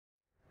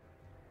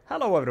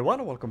Hello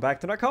everyone, welcome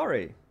back to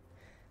Nakari.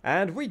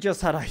 And we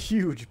just had a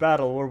huge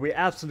battle where we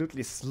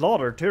absolutely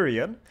slaughtered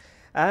Tyrion.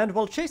 And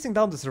while chasing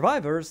down the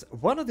survivors,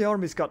 one of the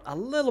armies got a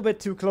little bit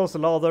too close to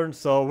Lothern,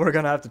 so we're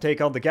gonna have to take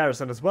on the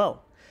garrison as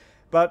well.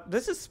 But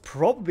this is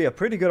probably a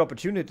pretty good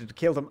opportunity to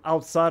kill them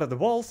outside of the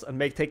walls and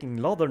make taking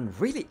Lothern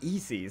really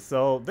easy,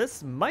 so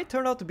this might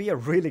turn out to be a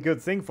really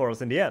good thing for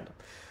us in the end.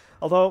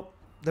 Although,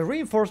 the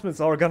reinforcements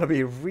are gonna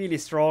be really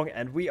strong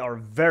and we are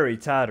very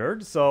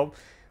tattered, so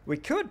we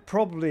could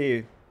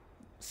probably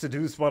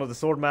seduce one of the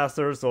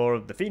Swordmasters or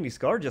the Phoenix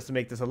Guard just to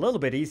make this a little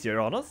bit easier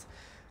on us.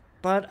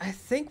 But I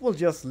think we'll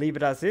just leave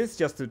it as is,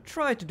 just to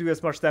try to do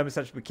as much damage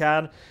as we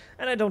can,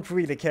 and I don't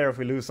really care if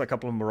we lose a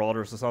couple of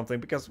Marauders or something,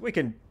 because we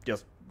can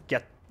just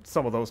get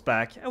some of those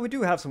back, and we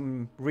do have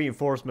some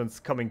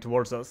reinforcements coming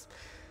towards us.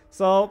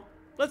 So,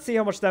 let's see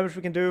how much damage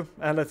we can do,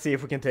 and let's see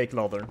if we can take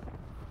Lothern.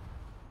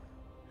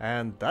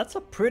 And that's a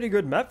pretty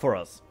good map for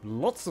us.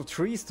 Lots of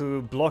trees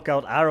to block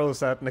out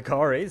arrows at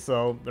Nakari,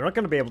 so they're not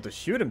going to be able to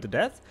shoot him to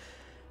death.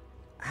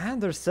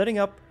 And they're setting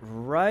up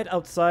right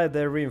outside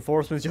their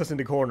reinforcements just in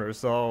the corner,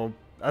 so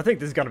I think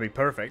this is gonna be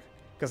perfect.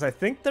 Because I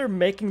think they're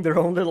making their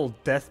own little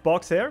death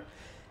box here.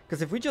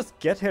 Because if we just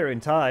get here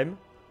in time,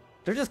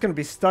 they're just gonna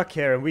be stuck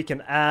here and we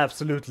can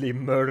absolutely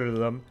murder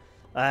them.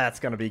 That's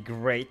gonna be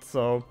great,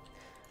 so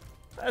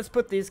let's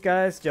put these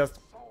guys just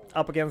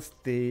up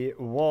against the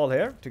wall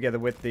here, together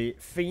with the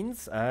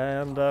fiends,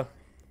 and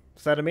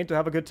set them in to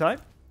have a good time.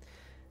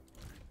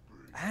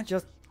 And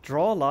just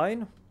draw a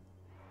line.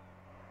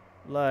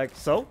 Like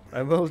so,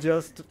 and we'll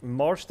just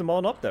march them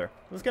on up there.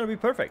 It's gonna be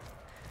perfect.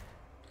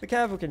 The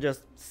cav can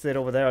just sit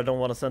over there. I don't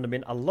want to send them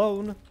in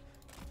alone.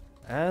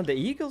 And the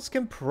eagles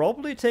can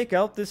probably take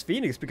out this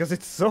phoenix because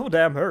it's so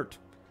damn hurt.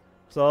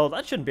 So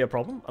that shouldn't be a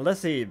problem,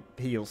 unless he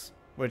heals,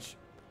 which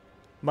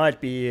might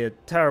be a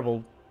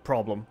terrible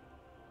problem.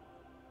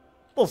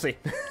 We'll see.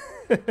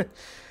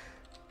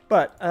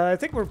 But I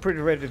think we're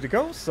pretty ready to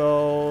go,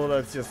 so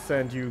let's just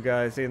send you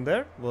guys in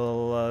there.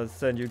 We'll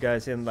send you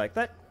guys in like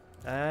that.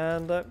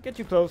 And get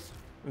you close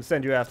and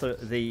send you after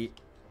the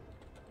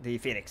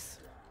phoenix.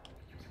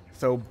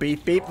 So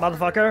beep beep,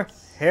 motherfucker.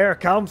 Here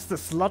comes the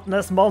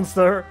Slaanesh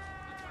monster.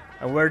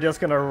 And we're just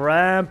gonna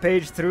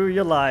rampage through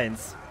your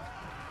lines.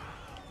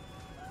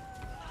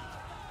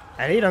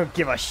 And he don't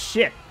give a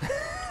shit.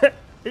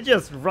 He's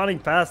just running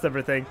past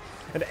everything.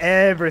 And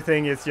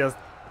everything is just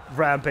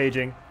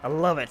rampaging. I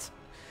love it.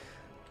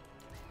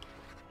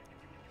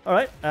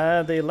 Alright,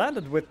 and they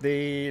landed with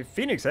the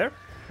phoenix here,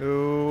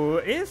 who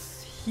is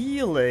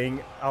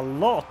healing a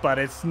lot, but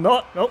it's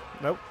not. Nope,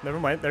 never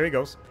mind. There he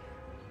goes.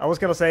 I was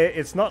gonna say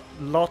it's not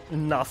lot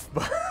enough,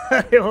 but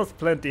it was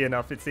plenty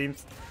enough, it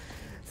seems.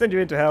 Send you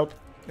in to help.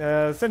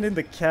 Send in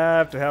the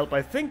cav to help.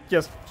 I think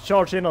just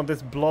charge in on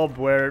this blob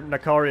where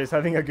Nakari is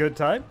having a good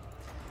time.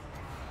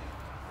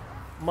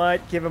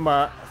 Might give him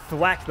a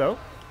thwack though.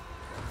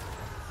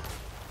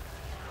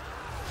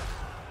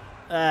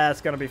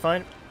 That's gonna be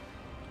fine.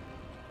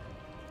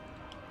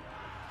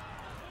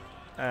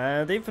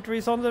 And the infantry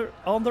is on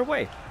their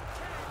way.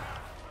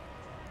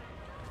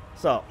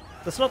 So,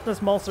 the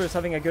Slaanesh monster is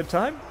having a good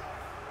time.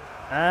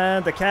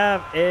 And the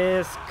cav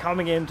is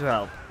coming in to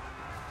help.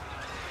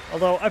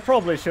 Although, I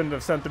probably shouldn't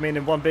have sent them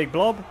in one big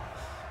blob.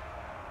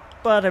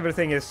 But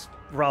everything is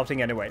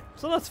routing anyway,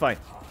 so that's fine.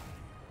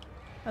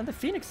 And the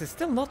phoenix is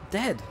still not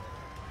dead.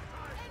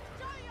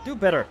 Do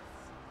better.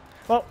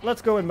 Well,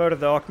 let's go and murder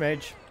the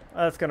Archmage.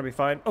 That's gonna be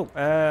fine. Oh,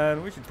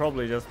 and we should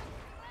probably just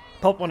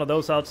pop one of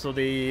those out so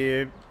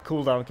the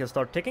cooldown can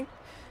start ticking.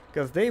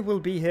 Because they will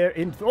be here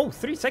in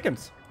 3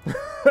 seconds.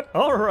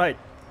 Alright.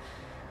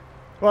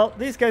 Well,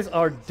 these guys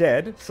are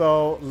dead,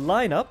 so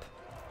line up.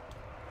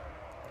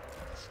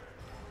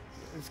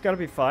 It's gonna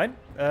be fine.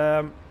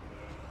 Yeah,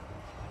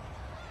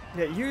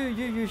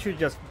 you should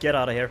just get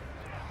out of here.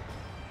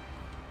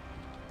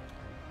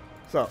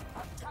 So,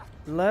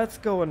 let's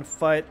go and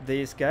fight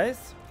these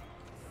guys.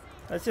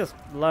 Let's just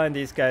line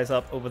these guys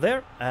up over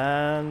there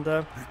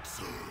and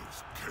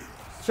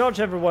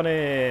charge everyone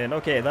in.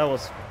 Okay, that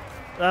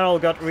all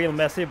got real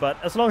messy, but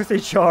as long as they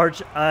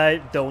charge,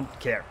 I don't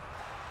care.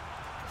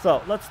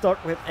 So, let's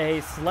start with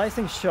a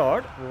slicing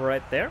shard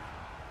right there.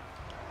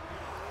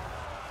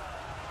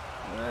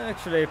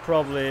 Actually,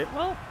 probably,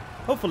 well,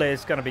 hopefully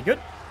it's gonna be good.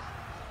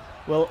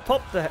 We'll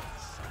pop the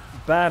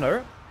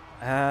banner,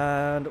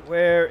 and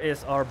where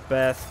is our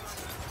best?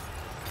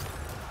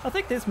 I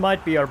think this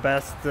might be our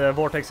best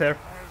vortex here.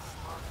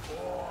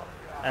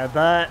 And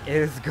that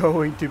is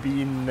going to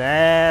be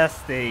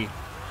nasty.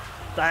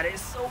 That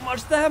is so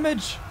much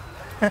damage.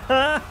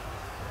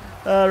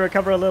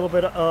 Recover a little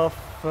bit of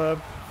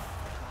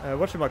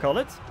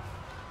whatchamacallit?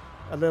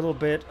 A little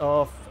bit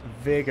of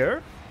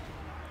vigor.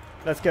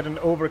 Let's get an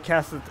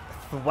overcasted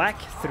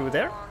thwack through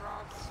there.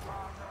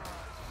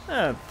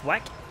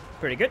 Thwack.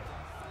 Pretty good.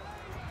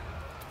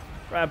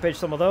 Rampage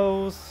some of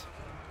those.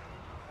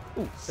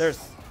 Ooh,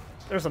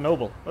 there's a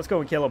noble. Let's go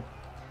and kill him.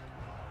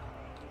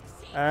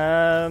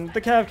 And the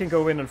cav can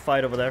go in and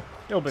fight over there.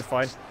 It'll be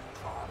fine.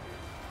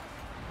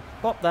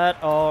 Pop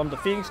that on the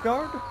Phoenix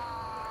Guard.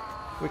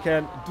 We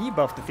can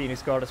debuff the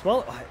Phoenix Guard as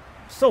well. I'm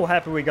so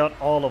happy we got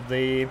all of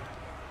the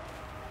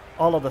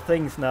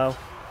things now.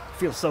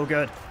 Feels so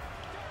good.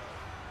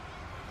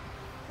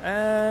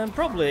 And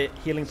probably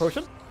healing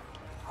potion.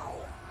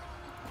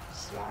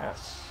 Yeah.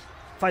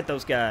 Fight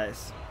those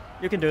guys.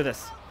 You can do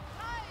this.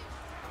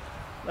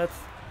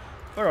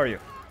 Where are you?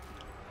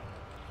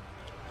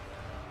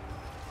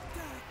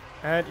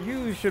 And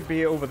you should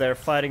be over there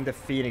fighting the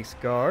Phoenix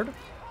Guard.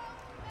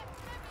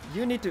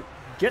 You need to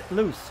get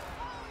loose.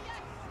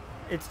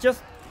 It's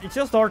just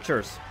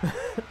archers.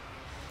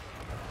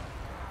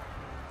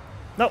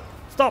 No,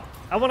 stop!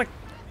 I wanted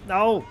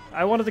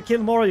to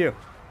kill more of you.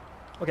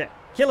 Okay,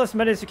 kill as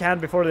many as you can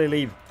before they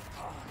leave.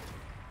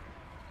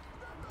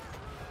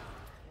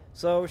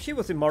 So she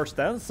was in March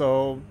then,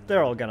 so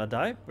they're all gonna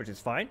die, which is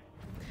fine.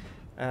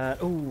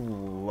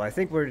 Ooh, I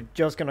think we're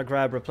just gonna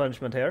grab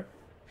replenishment here.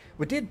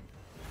 We did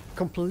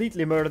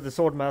completely murder the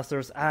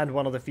Swordmasters and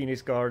one of the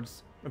Phoenix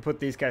Guards and put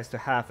these guys to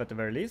half at the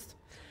very least.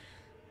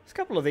 There's a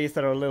couple of these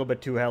that are a little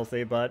bit too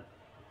healthy, but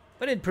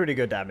they did pretty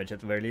good damage at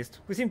the very least.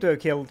 We seem to have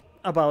killed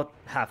about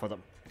half of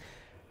them.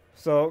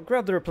 So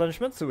grab the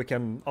replenishment so we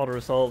can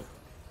auto-resolve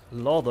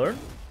Lothern.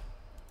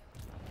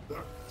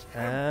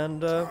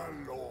 And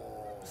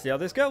see how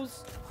this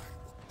goes.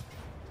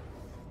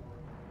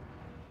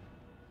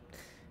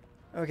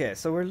 Okay,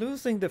 so we're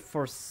losing the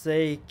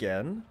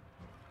Forsaken.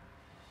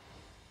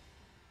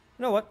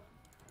 You know what?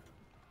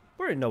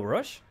 We're in no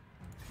rush.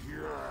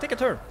 Take a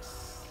turn.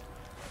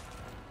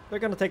 They're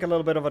gonna take a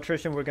little bit of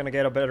attrition. We're gonna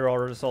get a better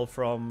auto resolve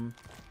from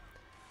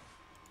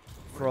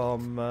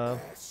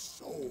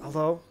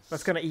although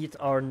that's gonna eat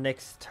our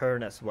next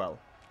turn as well.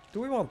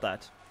 Do we want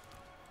that?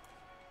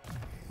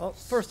 Well,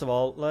 first of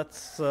all,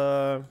 let's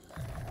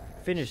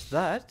finish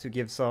that to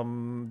give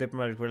some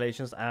diplomatic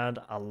relations and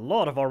a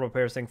lot of armor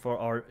piercing for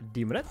our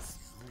demonettes.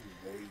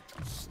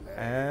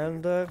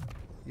 And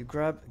you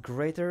grab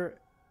Greater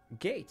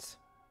Gate.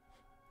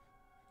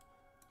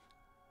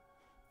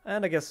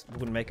 And I guess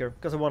Woundmaker,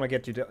 because I want to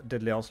get you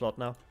Deadly Onslaught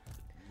now.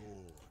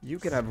 You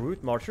can have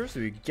Root Marcher, so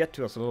you get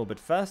to us a little bit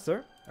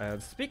faster.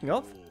 And speaking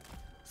of,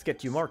 let's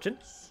get you marching.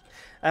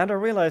 And I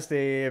realize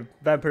the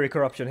Vampire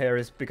Corruption here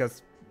is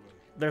because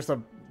there's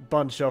a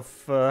bunch of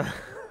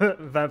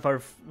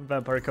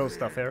Vampire Coast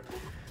stuff here.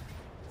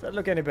 Does that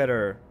look any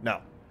better? No.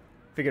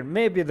 Figured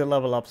maybe the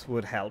level ups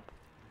would help.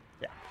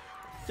 Yeah.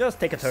 Just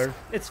take a turn.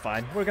 It's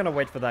fine. We're gonna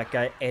wait for that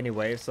guy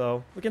anyway,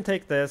 so we can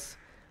take this.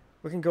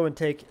 We can go and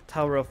take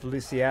Tower of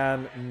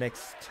Lucian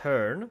next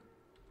turn.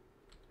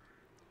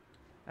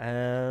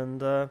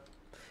 And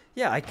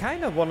yeah, I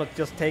kind of want to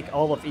just take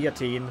all of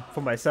Eotine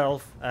for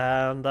myself.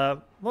 And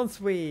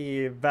once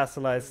we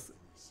vassalize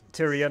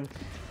Tyrion,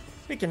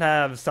 we can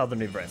have Southern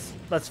Yvresse.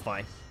 That's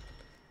fine.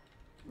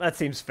 That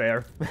seems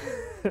fair.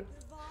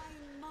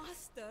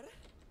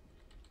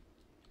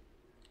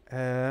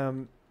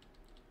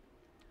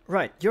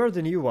 Right, you're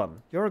the new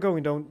one. You're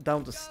going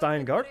down to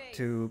Steingart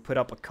to put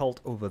up a cult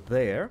over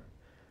there.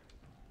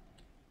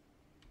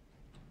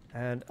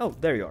 And oh,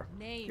 there you are.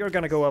 You're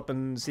gonna go up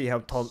and see how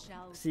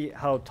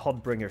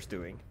Toddbringer's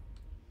doing.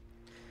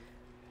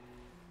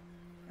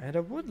 And I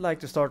would like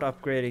to start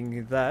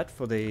upgrading that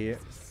for the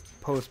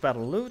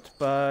post-battle loot,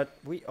 but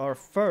we are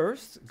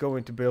first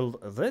going to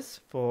build this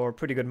for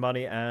pretty good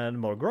money and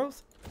more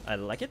growth. I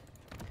like it.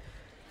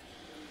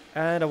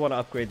 And I want to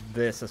upgrade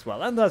this as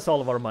well. And that's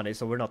all of our money,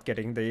 so we're not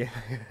getting the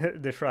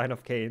the Shrine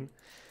of Khaine.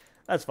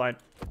 That's fine.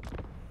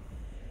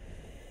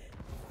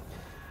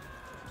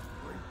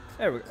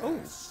 There we go. Oh.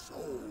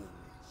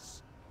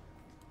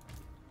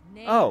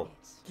 Oh.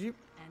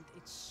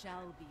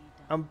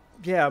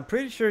 Yeah, I'm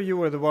pretty sure you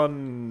were the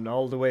one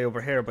all the way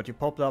over here, but you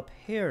popped up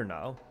here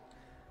now.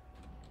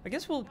 I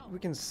guess we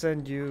can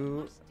send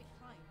you...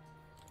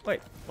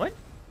 Wait, what?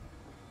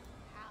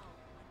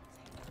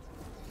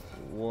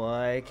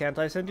 Why can't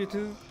I send you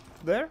to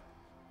there?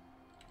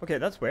 Okay,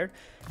 that's weird.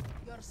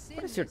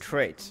 What is your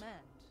trait?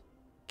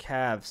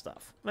 Cav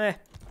stuff. Meh.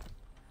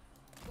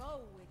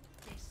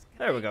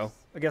 There we go.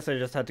 I guess I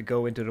just had to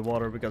go into the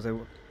water because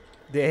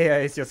the AI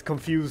is just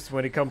confused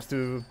when it comes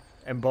to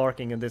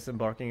embarking and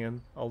disembarking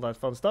and all that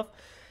fun stuff.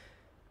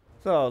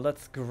 So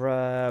let's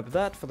grab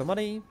that for the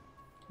money,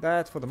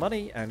 that for the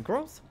money and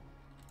growth.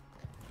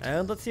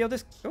 And let's see how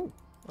this... Oh,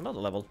 another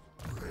level.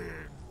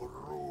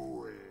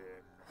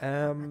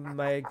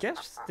 I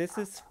guess this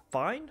is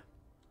fine.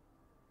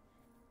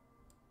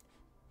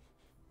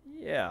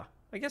 Yeah,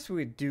 I guess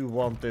we do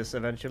want this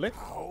eventually.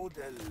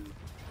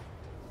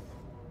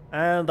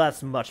 And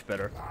that's much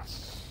better.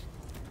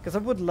 Because I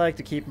would like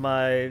to keep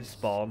my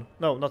spawn.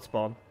 No, not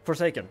spawn.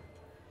 Forsaken.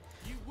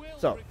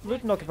 So,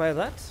 loot and occupy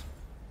that.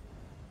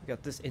 We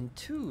got this in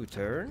 2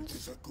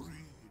 turns.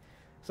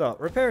 So,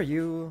 repair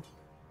you.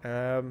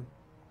 I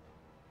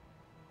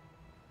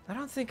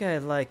don't think I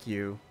like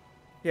you.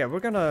 Yeah, we're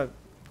gonna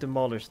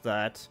demolish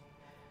that.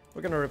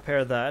 We're gonna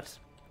repair that.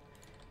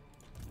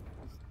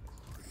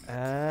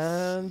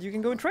 And you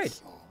can go and trade.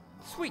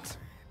 Sweet.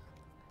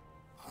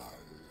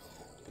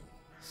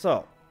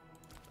 So,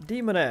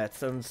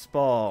 Demonettes and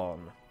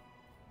spawn.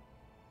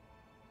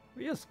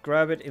 We just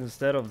grab it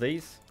instead of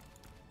these.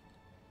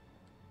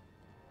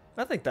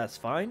 I think that's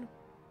fine.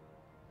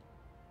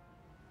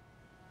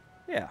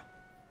 Yeah.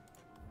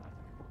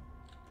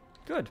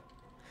 Good.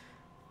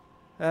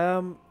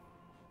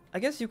 I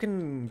guess you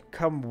can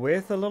come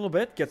with a little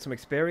bit, get some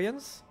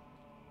experience.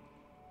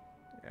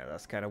 Yeah,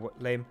 that's kind of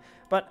lame.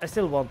 But I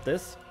still want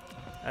this.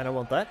 And I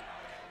want that.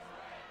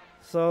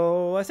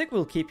 So I think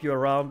we'll keep you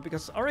around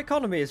because our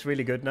economy is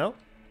really good now.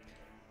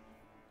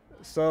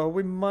 So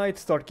we might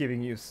start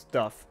giving you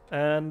stuff.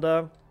 And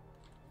we're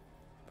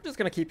just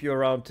gonna keep you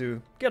around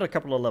to get a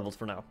couple of levels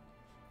for now.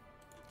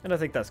 And I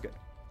think that's good.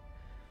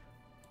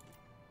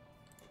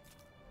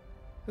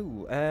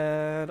 Ooh,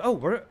 and oh,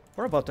 we're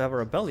about to have a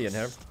rebellion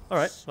here.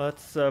 Alright,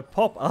 let's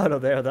pop out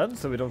of there then,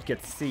 so we don't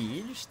get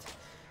sieged.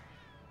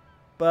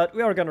 But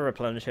we are gonna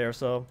replenish here,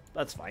 so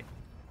that's fine.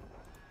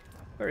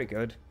 Very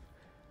good.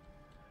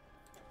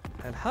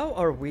 And how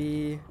are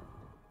we...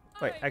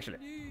 Wait, actually,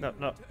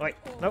 no, wait,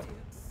 no.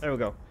 There we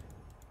go.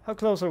 How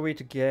close are we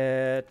to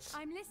get...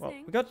 Well,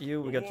 we got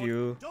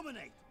you.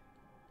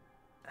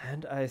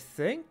 And I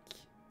think...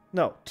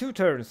 No, 2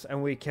 turns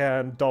and we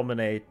can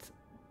dominate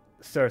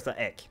Cirtha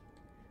Ek.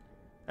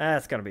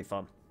 That's gonna be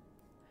fun.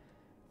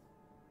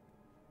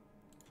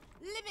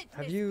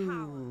 Have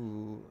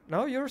you...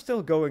 No, you're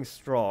still going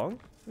strong.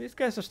 These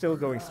guys are still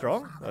going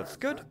strong. That's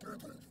good.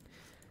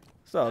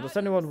 So, does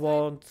anyone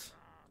want...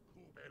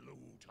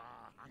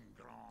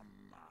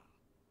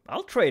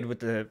 I'll trade with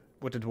the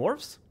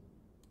dwarves.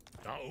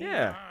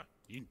 Yeah.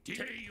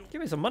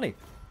 Give me some money.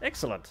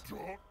 Excellent.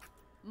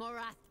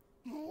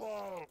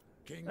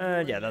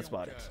 And yeah, that's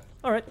about it.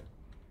 Alright.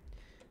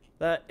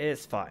 That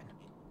is fine.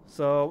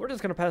 So we're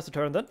just gonna pass the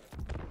turn then.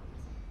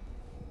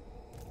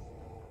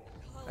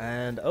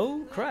 And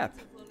oh crap.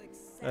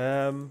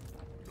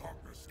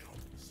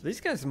 These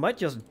guys might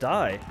just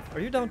die. Are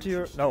you down to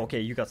your... No,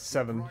 okay, you got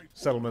 7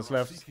 settlements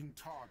left.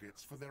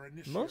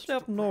 Mostly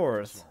up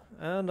north.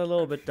 And a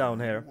little bit down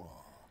here.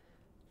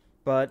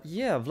 But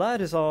yeah,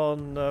 Vlad is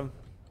on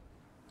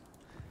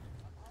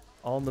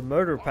the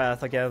murder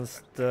path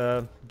against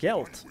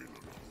Gelt.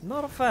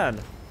 Not a fan.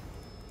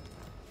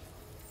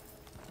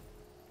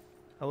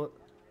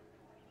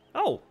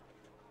 Oh!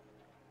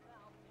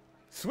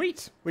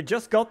 Sweet! We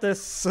just got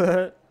this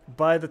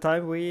by the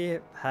time we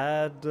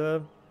had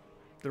the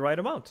right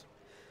amount.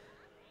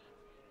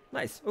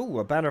 Nice. Ooh,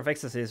 a Banner of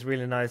Ecstasy is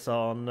really nice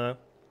on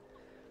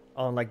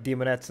like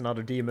demonettes and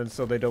other demons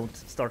so they don't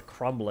start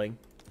crumbling.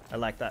 I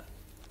like that.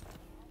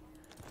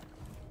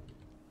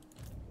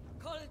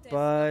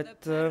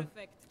 But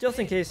just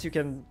in case you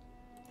can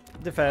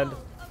defend,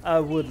 I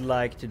would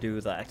like to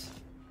do that.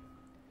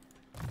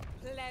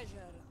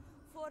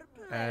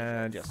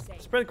 And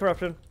just spread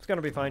corruption. It's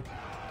gonna be fine.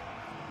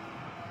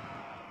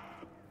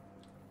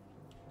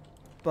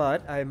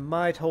 But I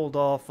might hold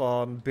off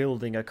on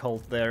building a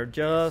cult there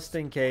just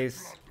in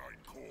case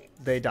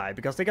they die,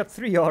 because they got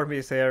 3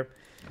 armies here.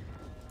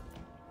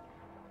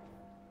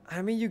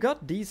 I mean, you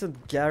got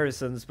decent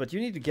garrisons, but you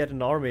need to get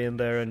an army in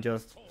there and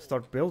just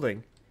start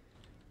building.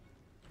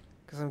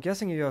 Because I'm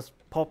guessing you just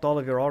popped all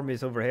of your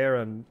armies over here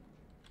and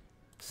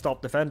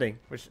stopped defending,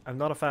 which I'm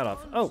not a fan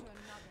of. Oh!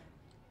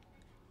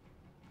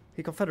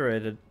 He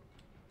confederated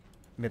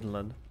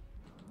Midland.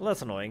 Well,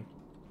 that's annoying.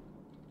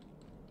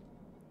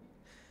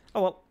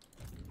 Oh well.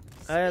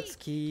 Let's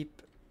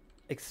keep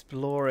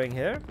exploring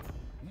here.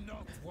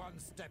 Not one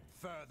step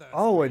further.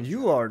 Oh, and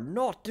you are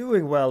not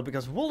doing well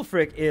because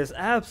Wulfric is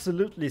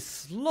absolutely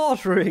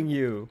slaughtering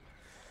you.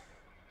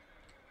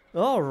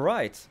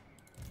 Alright.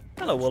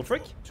 Hello,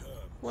 Wulfric.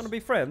 Wanna be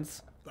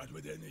friends? But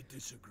with any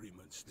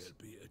disagreements, there'll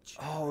be a chance.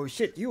 Oh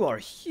shit, you are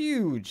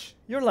huge.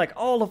 You're like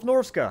all of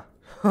Norska.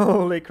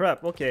 Holy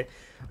crap, okay.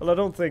 Well, I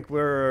don't think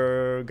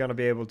we're gonna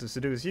be able to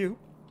seduce you.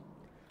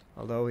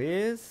 Although he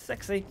is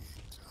sexy.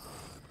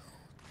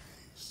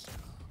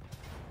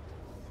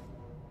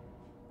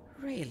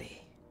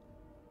 Really?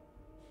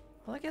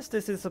 Well, I guess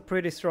this is a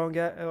pretty strong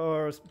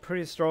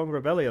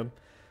rebellion.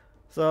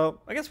 So,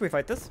 I guess we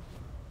fight this.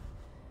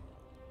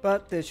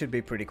 But this should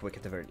be pretty quick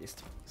at the very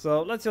least.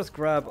 So, let's just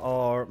grab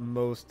our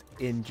most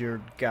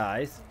injured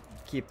guys.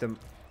 Keep them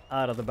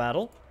out of the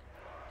battle.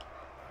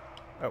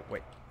 Oh,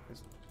 wait.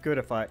 It's good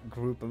if I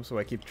group them so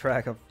I keep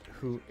track of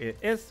who it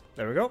is.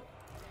 There we go.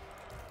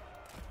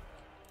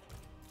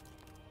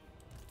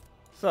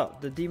 So,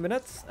 the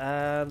Demonettes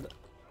and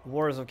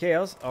Warriors of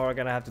Chaos are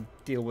gonna have to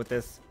deal with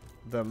this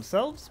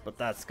themselves, but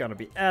that's gonna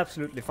be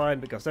absolutely fine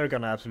because they're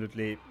gonna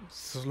absolutely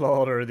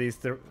slaughter these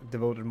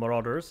devoted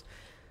marauders.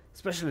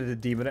 Especially the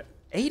Demon.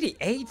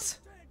 88?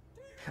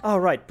 Oh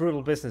right,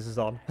 Brutal Business is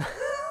on.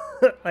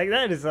 Like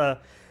that is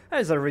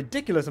a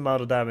ridiculous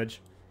amount of damage.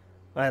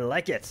 I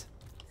like it.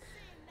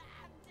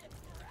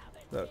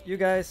 So you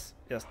guys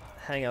just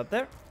hang out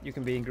there. You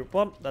can be in group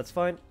 1, that's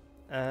fine.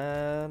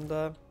 And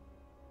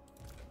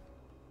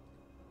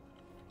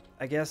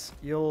I guess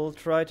you'll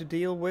try to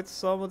deal with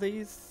some of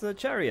these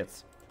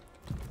chariots.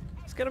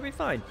 It's gonna be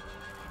fine.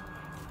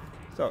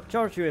 So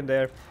charge you in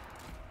there.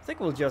 I think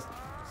we'll just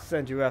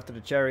send you after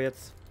the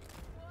chariots.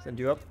 Send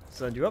you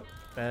up,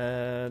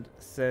 and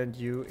send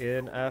you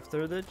in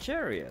after the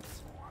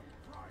chariots.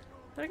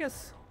 I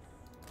guess.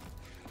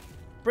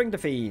 Bring the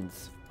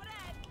fiends.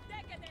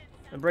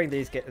 And bring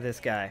this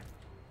guy.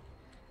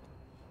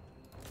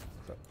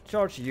 So,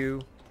 charge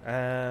you,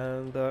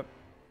 and well,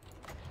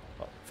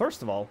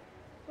 first of all,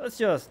 let's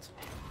just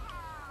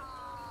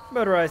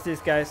murderize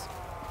these guys.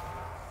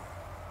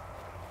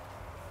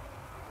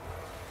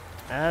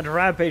 And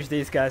rampage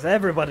these guys.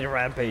 Everybody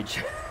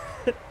rampage.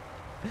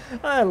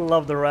 I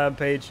love the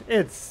rampage.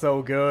 It's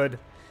so good.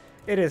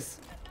 It is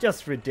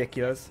just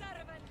ridiculous.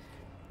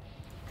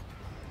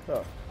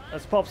 So,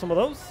 let's pop some of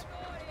those.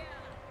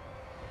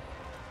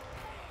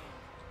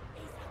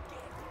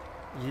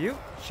 You,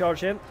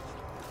 charge in.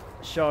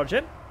 Charge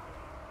in.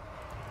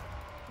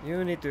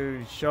 You need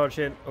to charge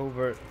in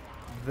over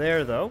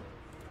there, though.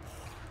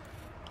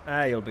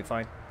 Ah, you'll be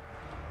fine.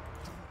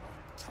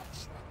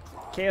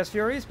 Chaos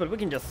Furies, but we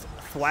can just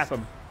thwap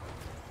them.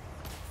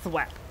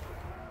 Thwap.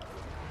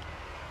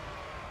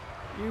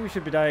 You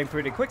should be dying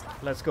pretty quick.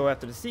 Let's go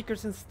after the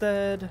Seekers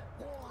instead.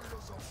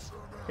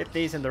 Hit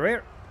these in the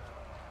rear.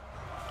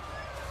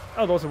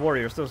 Oh, those are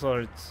warriors. Those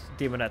are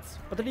demonettes.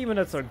 But the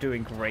demonettes are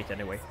doing great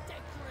anyway.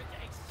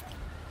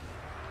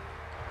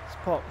 Let's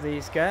pop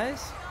these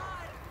guys.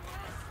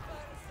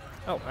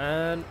 Oh,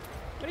 and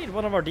we need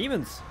one of our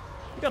demons.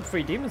 We got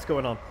 3 demons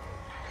going on.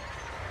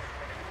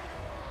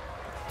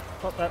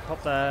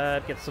 Pop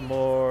that. Get some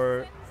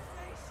more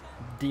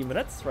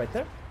demonettes right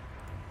there.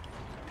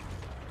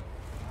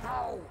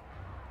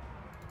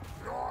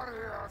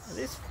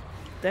 These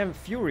damn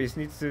Furies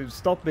needs to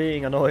stop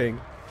being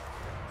annoying.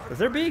 Because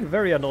they're being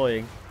very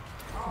annoying.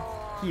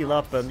 Heal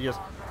up and just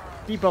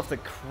debuff the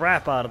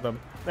crap out of them.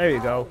 There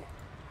you go.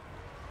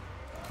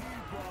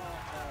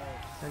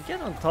 And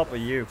get on top of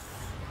you.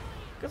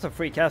 Got some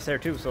free cast there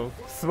too, so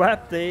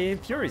swap the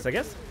Furies, I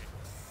guess.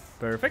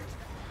 Perfect.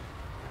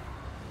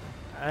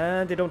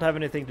 And they don't have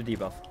anything to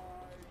debuff.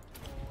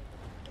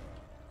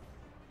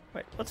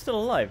 Wait, what's still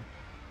alive?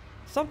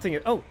 Something.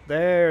 Oh,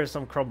 there's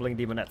some crumbling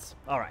demonettes.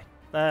 Alright,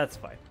 that's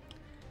fine.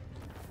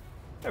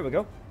 There we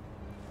go.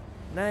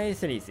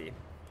 Nice and easy.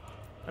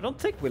 I don't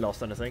think we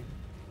lost anything.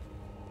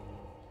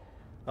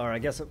 Or I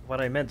guess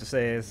what I meant to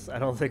say is I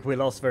don't think we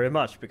lost very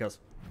much, because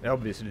we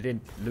obviously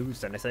didn't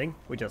lose anything.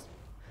 We just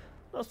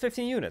lost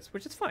 15 units,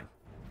 which is fine.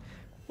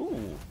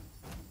 Ooh.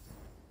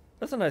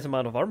 That's a nice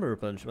amount of armor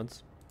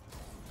replenishments.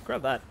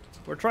 Grab that.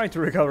 We're trying to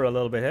recover a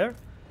little bit here.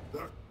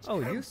 Oh,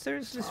 you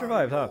seriously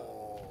survived, huh?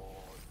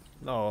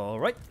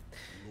 Alright.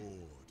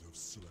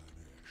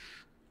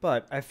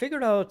 But I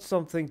figured out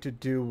something to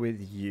do with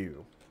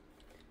you.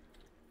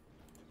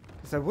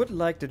 Because I would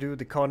like to do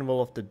the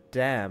Carnival of the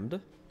Damned.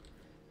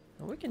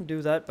 And we can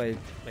do that by,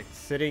 like,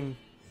 sitting...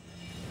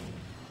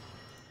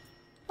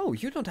 Oh,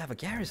 you don't have a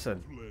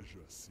garrison.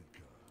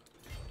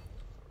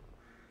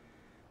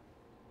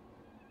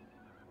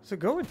 So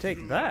go and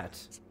take that.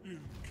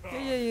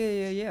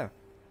 Yeah.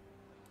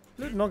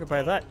 Loot and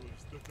occupy that.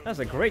 That's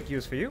a great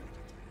use for you.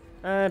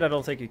 And I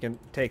don't think you can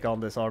take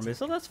on this army,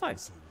 so that's fine.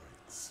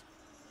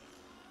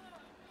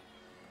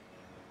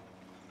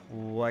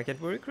 Why can't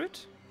we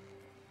recruit?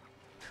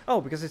 Oh,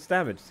 because it's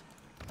damaged.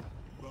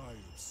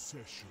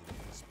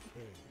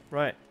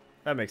 Right,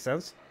 that makes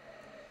sense.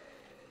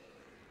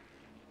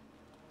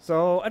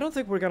 So, I don't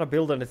think we're gonna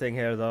build anything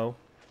here, though.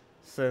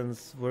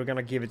 Since we're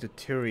gonna give it to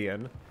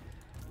Tyrion.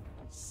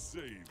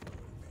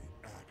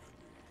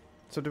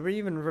 So do we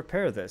even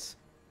repair this?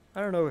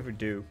 I don't know if we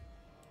do.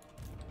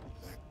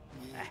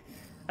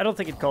 I don't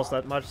think it costs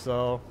that much,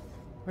 so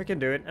we can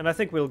do it. And I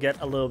think we'll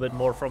get a little bit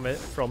more from it,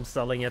 from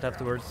selling it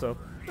afterwards, so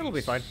it'll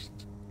be fine.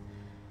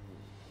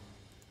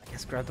 I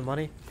guess grab the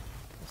money.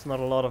 It's not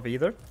a lot of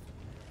either.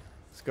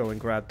 Let's go and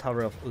grab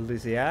Tower of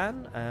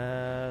Lysiane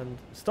and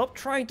stop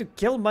trying to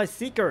kill my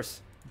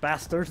Seekers,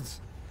 bastards.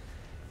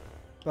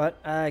 But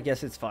I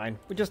guess it's fine.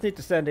 We just need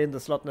to send in the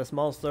Slaanesh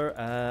monster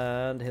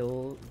and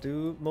he'll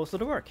do most of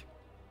the work.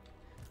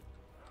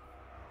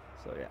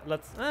 So yeah,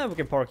 let's... we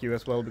can park you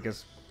as well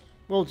because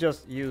we'll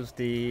just use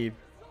the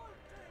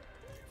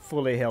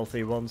fully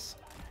healthy ones.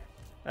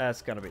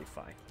 That's gonna be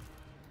fine.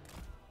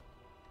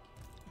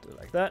 Do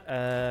like that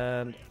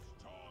and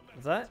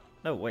that.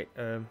 No, wait.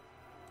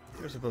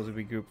 You're supposed to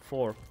be group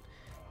 4.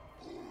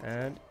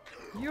 And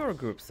you're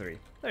group 3.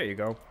 There you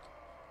go.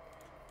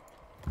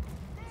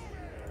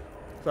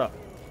 So,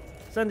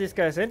 send these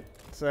guys in,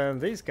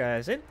 send these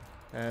guys in,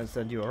 and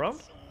send you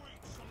around.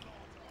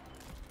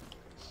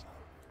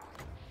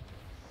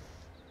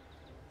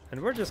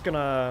 And we're just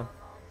gonna...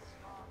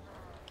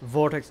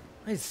 Vortex.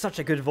 It's such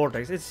a good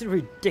vortex. It's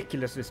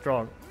ridiculously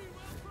strong.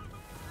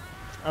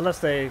 Unless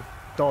they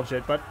dodge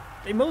it, but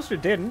they mostly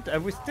didn't,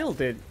 and we still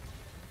did.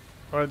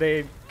 Or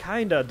they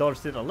kinda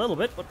dodged it a little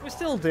bit, but we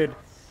still did.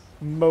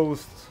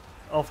 Most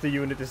of the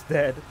unit is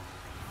dead.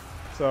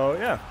 So,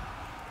 yeah.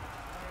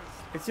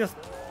 It's just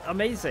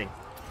amazing.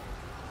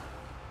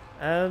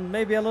 And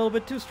maybe a little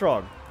bit too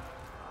strong.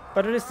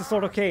 But it is the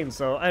Sword of Khaine,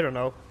 so I don't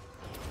know.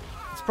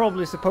 It's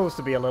probably supposed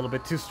to be a little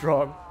bit too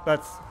strong.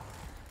 That's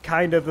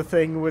kind of the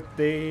thing with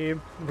the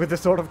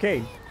Sword of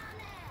Khaine.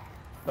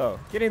 Oh,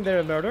 get in there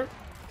and murder.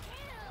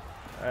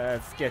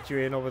 Let's get you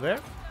in over there.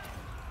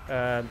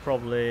 And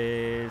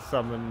probably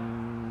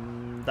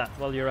summon that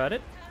while you're at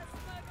it.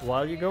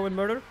 While you go and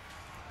murder.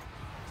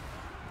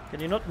 Can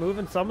you not move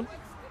and summon?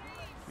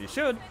 You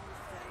should.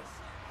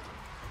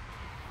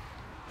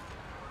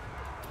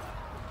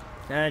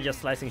 And just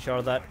slicing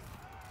shard that.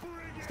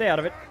 Stay out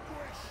of it.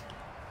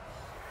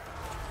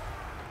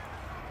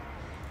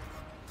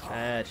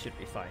 That should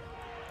be fine.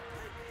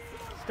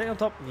 Stay on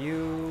top of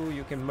you.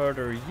 You can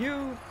murder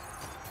you.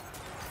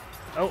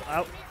 Oh,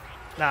 ow.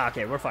 Nah,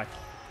 okay, we're fine.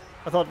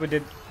 I thought we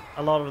did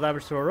a lot of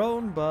damage to our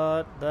own,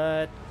 but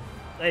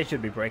they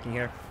should be breaking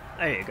here.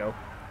 There you go.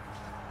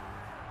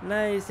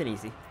 Nice and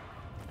easy.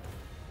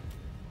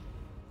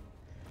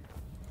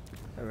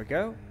 There we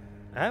go.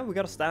 And we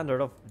got a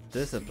standard of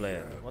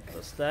discipline. What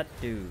does that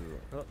do?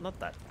 Oh, not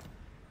that.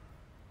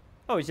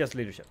 Oh, it's just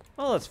leadership.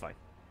 Oh, that's fine.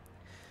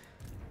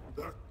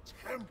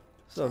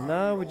 So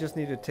now we just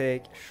need to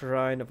take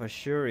Shrine of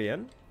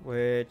Ashurian,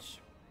 which...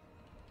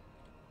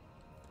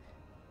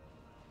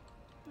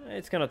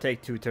 it's gonna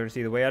take 2 turns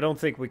either way. I don't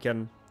think we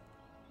can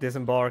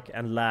disembark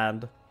and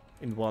land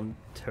in 1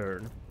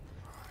 turn.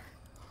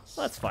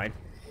 That's fine.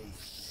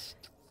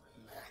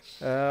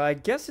 I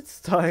guess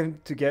it's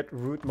time to get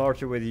Root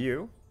Marcher with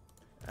you.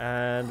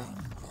 And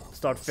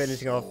start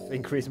finishing off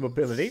increased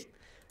mobility.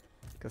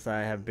 Because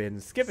I have been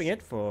skipping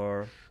it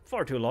for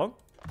far too long.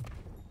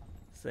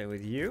 Same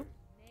with you.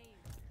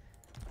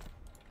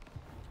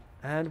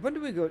 And when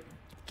do we go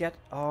get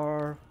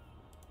our...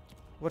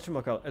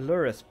 whatchamacallit?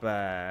 Allurus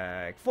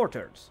back? 4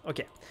 turns.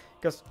 Okay.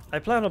 Because I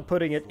plan on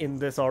putting it in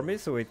this army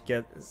so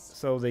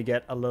they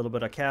get a little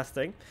bit of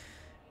casting.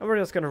 And we're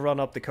just gonna run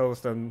up the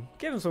coast and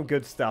give them some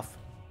good stuff.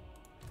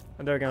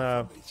 And they're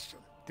gonna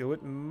deal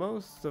with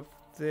most of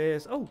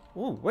this. Oh,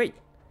 wait.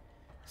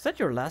 Is that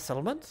your last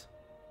settlement?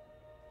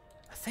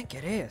 I think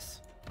it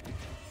is.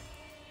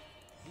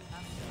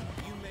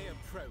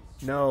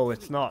 No,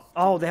 it's not.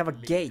 Oh, they have a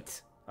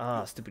gate.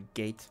 Ah, stupid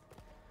gate.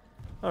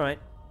 Alright.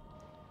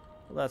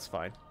 Well, that's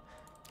fine.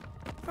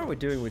 How are we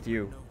doing with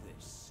you?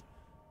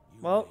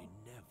 Well,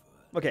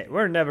 okay,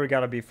 we're never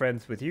gonna be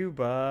friends with you,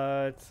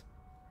 but...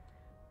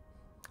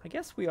 I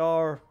guess we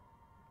are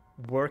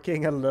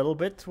working a little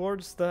bit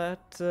towards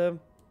that...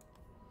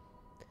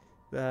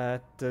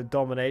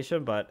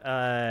 domination, but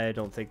I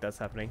don't think that's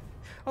happening.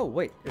 Oh,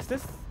 wait, is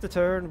this the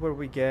turn where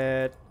we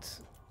get...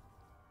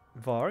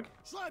 Varg?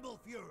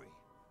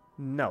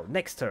 No,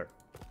 next turn.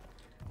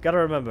 Gotta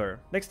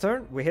remember, next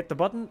turn we hit the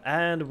button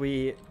and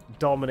we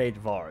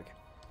dominate Varg.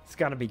 It's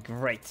gonna be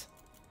great.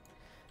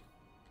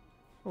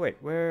 Wait,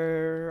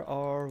 where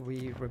are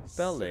we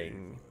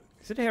rebelling?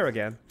 Is it here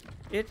again?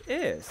 It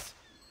is.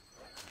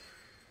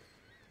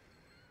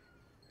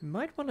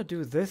 Might want to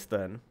do this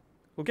then.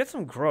 We'll get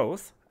some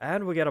growth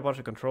and we get a bunch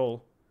of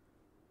control.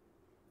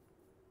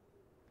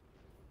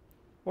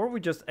 Or we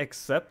just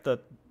accept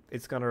that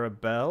it's gonna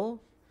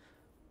rebel.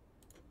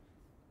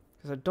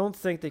 Because I don't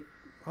think they...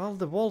 well,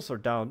 the walls are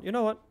down. You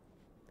know what?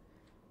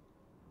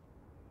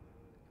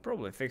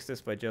 Probably fix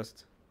this by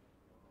just...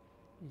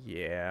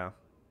 yeah.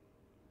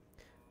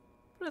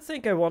 But I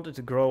think I wanted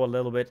to grow a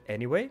little bit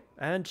anyway.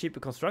 And cheaper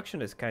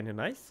construction is kind of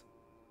nice.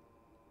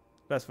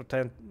 That's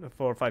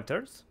for 5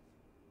 turns.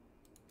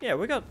 Yeah,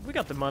 we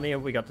got the money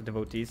and we got the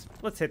devotees.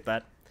 Let's hit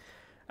that.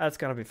 That's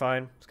gonna be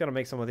fine. It's gonna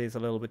make some of these a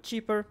little bit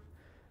cheaper.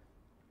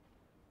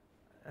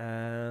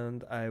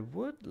 And I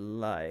would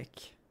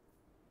like...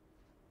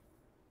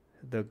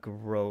 the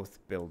growth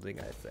building,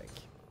 I think.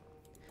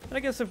 And I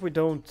guess if we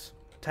don't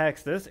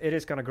tax this, it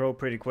is gonna grow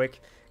pretty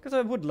quick. Because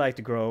I would like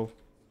to grow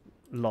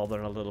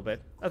Lothern a little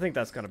bit. I think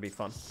that's gonna be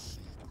fun.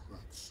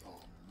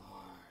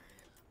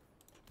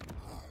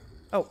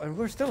 Oh, and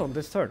we're still on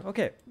this turn.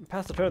 Okay,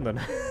 pass the turn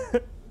then.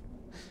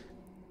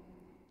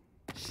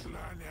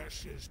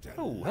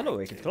 Oh, hello,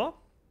 Wicked Claw.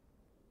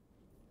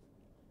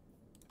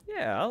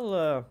 Yeah,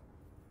 I'll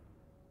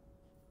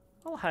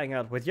hang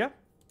out with you.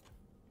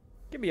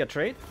 Give me a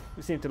trade.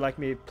 You seem to like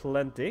me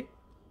plenty.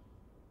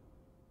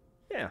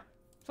 Yeah,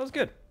 sounds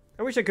good.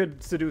 I wish I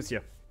could seduce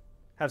you.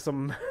 Have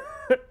some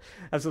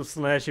have some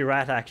slashy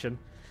rat action.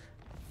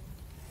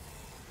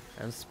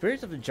 And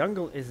Spirit of the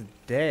Jungle is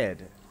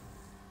dead.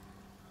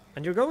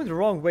 And you're going the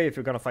wrong way if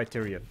you're gonna fight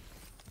Tyrion.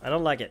 I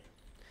don't like it.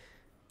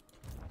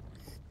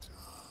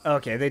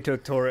 Okay, they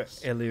took Tor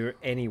Elir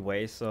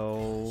anyway,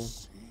 so...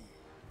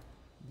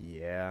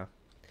 yeah.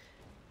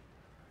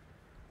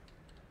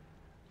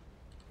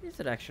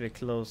 Is it actually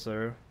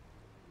closer?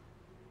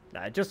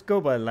 Nah, just go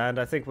by land.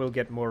 I think we'll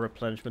get more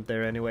replenishment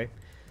there anyway.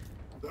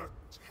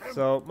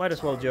 So, might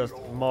as well just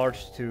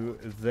march to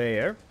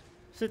there.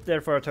 Sit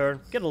there for a turn.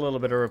 Get a little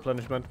bit of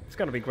replenishment. It's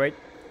gonna be great.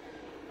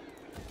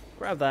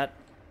 Grab that.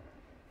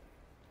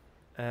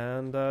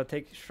 And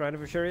take Shrine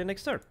of Ashurian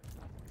next turn.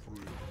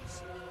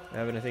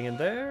 Have anything in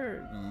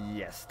there?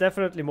 Yes,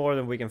 definitely more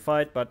than we can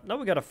fight, but now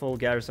we got a full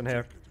garrison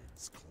here.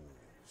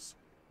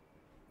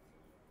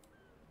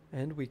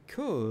 And we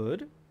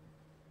could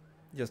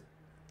just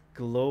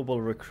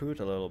global recruit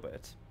a little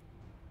bit.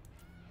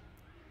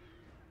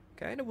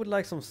 Kinda would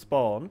like some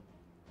spawn.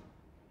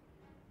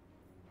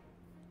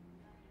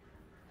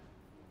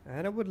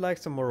 And I would like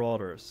some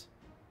marauders.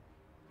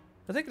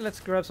 I think let's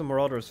grab some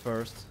marauders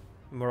first.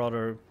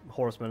 Marauder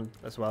horsemen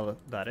as well,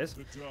 that is.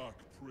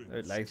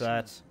 Like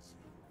that.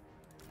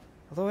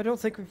 Although I don't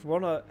think we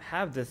want to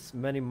have this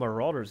many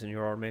marauders in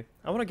your army.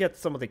 I want to get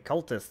some of the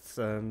cultists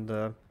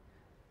and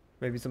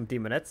maybe some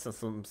demonettes and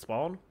some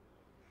spawn.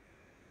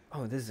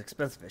 Oh, this is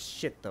expensive as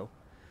shit though.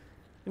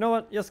 You know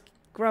what? Just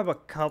grab a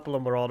couple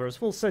of marauders.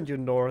 We'll send you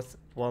north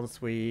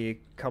once we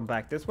come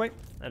back this way.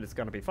 And it's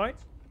gonna be fine.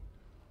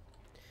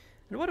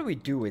 And what do we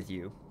do with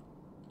you?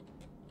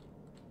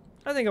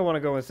 I think I want to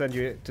go and send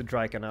you to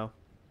Draika now.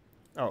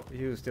 Oh,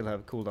 you still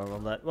have cooldown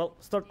on that. Well,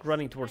 start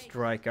running towards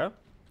Draika.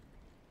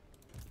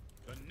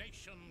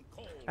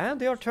 And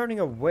they are turning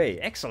away.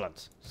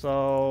 Excellent.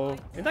 So,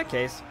 in that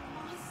case,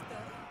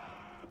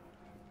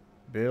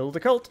 build a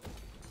cult.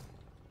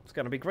 It's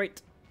gonna be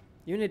great.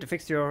 You need to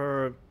fix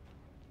your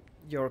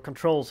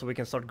control so we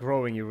can start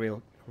growing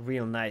you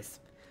real nice.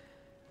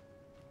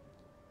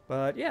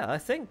 But yeah, I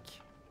think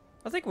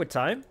with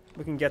time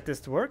we can get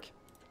this to work.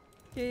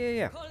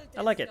 Yeah.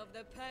 I like it.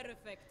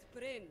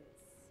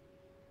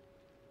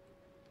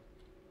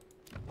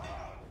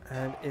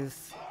 And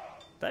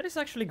that is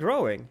actually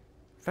growing.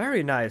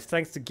 Very nice,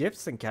 thanks to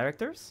gifts and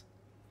characters.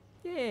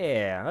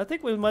 Yeah, I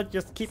think we might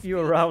just keep you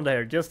around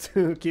there just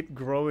to keep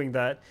growing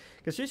that.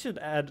 Because you should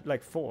add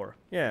like 4.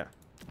 Yeah,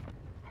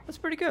 that's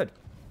pretty good.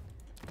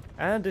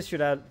 And this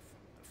should add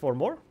 4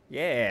 more.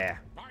 Yeah,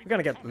 we're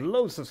gonna get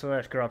loads of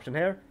Slaanesh corruption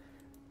here.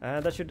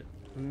 And that should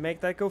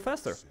make that go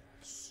faster.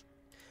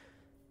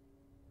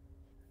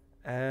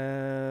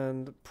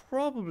 And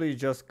probably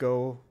just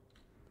go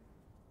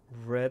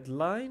red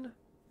line.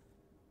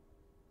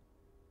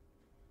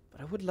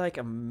 But I would like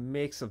a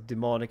mix of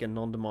demonic and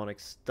non-demonic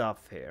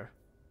stuff here.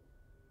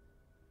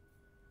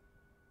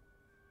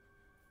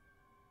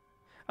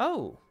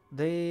 Oh,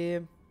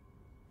 the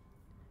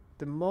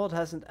mod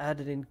hasn't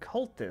added in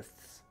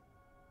cultists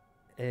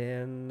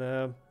in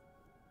the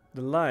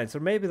lines, or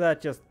maybe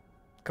that just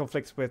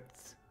conflicts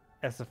with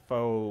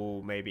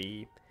SFO,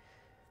 maybe.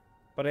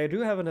 But I do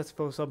have an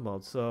SFO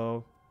submod,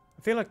 so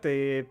I feel like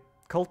the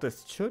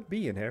cultists should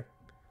be in here.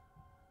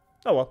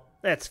 Oh well,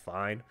 that's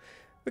fine.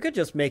 We could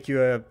just make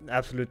you an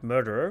absolute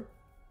murderer,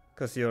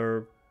 because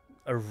you're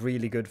a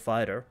really good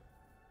fighter.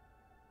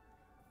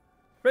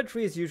 Red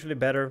tree is usually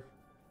better,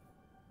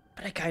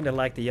 but I kinda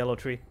like the yellow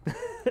tree.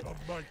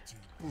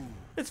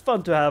 It's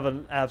fun to have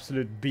an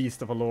absolute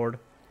beast of a lord.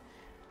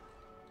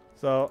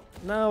 So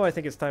now I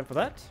think it's time for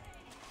that.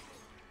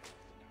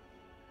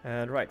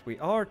 And right, we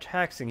are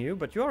taxing you,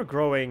 but you are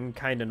growing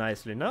kinda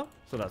nicely now,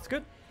 so that's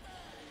good.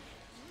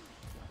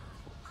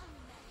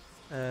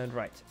 And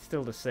right,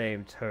 still the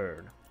same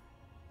turn.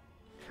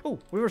 Oh,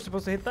 we were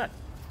supposed to hit that.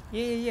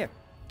 Yeah.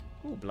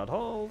 Oh, blood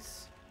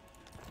halls.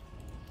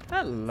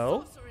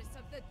 Hello.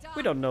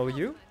 We don't know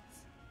you.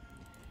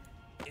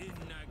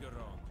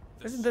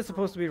 Isn't this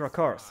supposed to be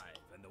Rakarth?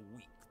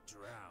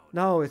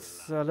 No,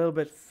 it's a little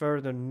bit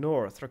further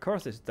north.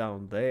 Rakarth is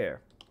down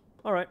there.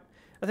 Alright,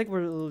 I think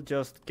we'll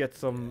just get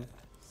some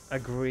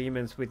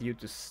agreements with you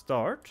to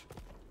start.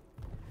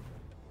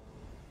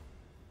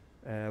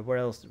 Where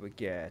else did we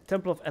get?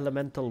 Temple of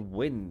Elemental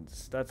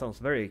Winds. That sounds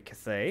very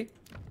Cathay.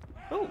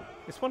 Oh,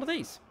 it's one of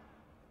these.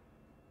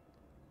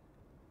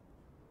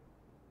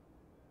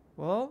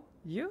 Well,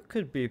 you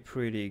could be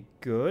pretty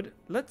good.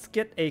 Let's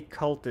get a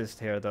cultist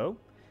here, though.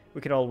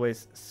 We could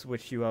always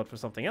switch you out for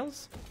something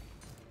else.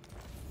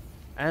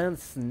 And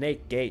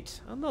Snake Gate,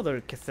 another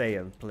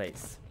Cathayan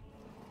place.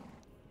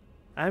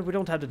 And we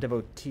don't have the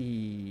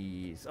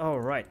devotees. Oh,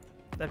 right.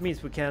 That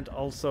means we can't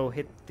also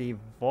hit the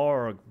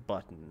Varg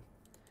button.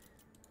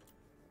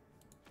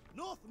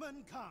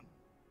 Northmen come.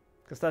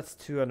 Because that's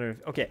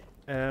 200. Okay,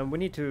 we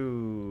need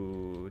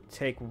to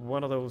take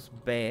one of those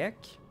back.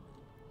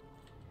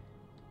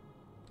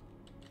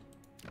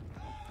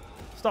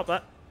 Stop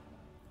that.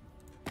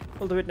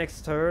 We'll do it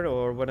next turn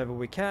or whenever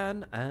we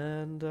can.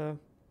 And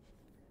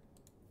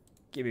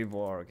give me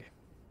Varg.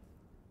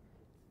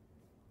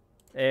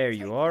 There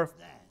you are.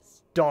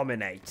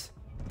 Dominate.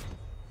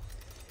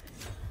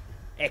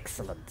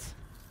 Excellent.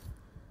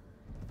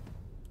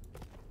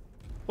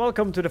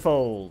 Welcome to the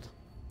fold.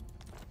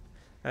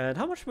 And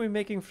how much are we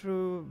making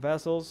through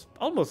vassals?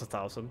 Almost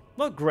 1,000.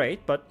 Not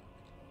great, but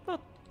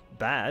not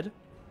bad.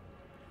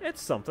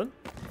 It's something.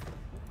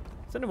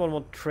 Does anyone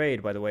want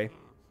trade, by the way?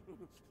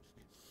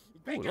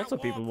 Ooh, lots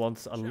of people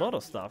want a lot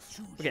of stuff.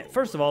 Okay,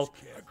 first of all,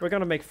 we're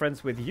gonna make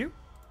friends with you.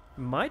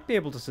 Might be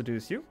able to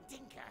seduce you.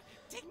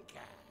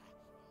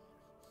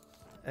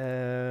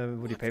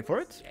 Would you pay for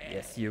it?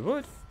 Yes, you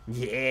would.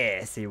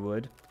 Yes, he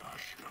would.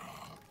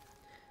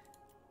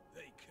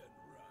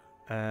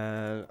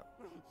 That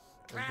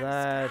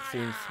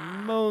seems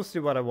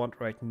mostly what I want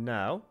right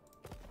now.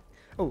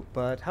 Oh,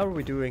 but how are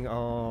we doing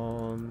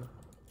on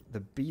the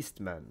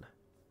Beastmen?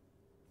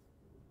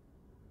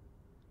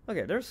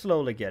 Okay, they're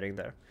slowly getting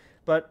there.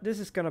 But this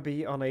is gonna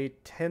be on a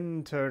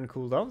 10-turn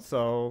cooldown,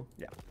 so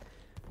yeah.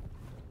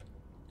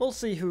 We'll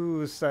see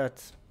who's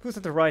at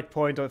the right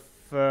point of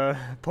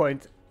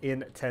point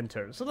in 10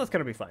 turns. So that's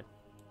gonna be fine.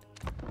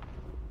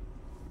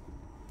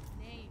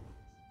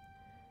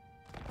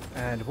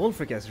 And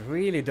Wolfric has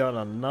really done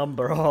a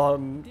number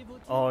on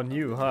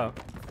you, huh?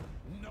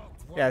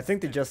 Yeah, I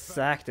think they just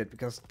sacked it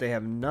because they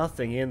have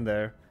nothing in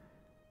there.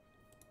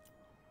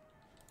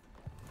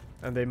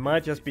 And they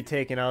might just be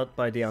taken out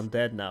by the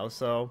undead now,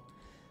 so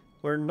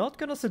we're not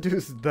gonna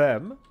seduce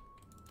them.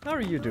 How are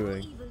you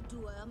doing?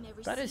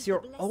 That is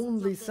your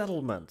only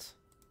settlement.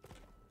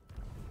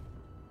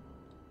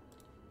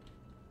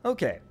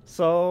 Okay,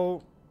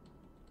 so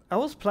I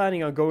was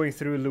planning on going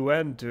through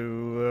Luen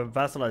to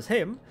vassalize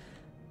him,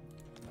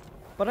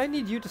 but I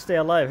need you to stay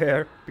alive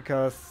here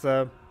because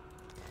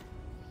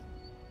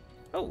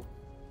oh,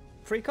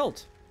 free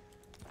cult.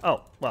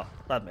 Oh, well,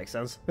 that makes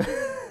sense.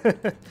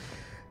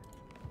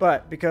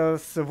 But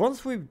because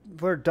once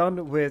we're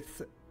done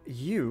with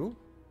you,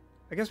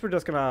 I guess we're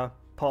just gonna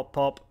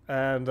pop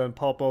and then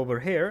pop over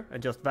here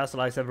and just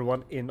vassalize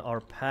everyone in our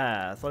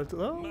path.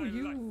 Oh,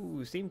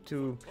 you seem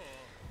to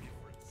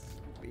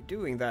be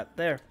doing that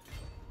there.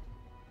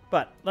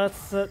 But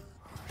let's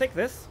take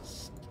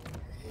this.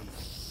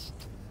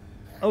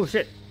 Oh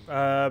shit,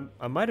 I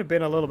might have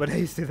been a little bit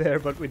hasty there,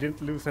 but we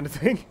didn't lose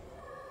anything.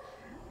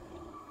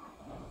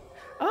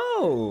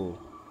 Oh!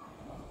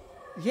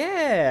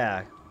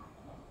 Yeah!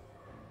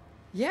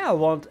 Yeah, I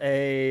want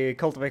a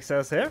Cult of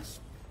Excess here.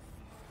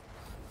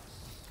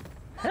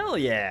 Hell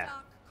yeah!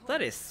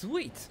 That is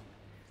sweet!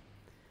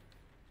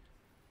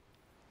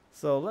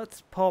 So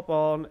let's pop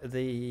on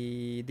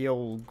the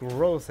old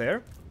growth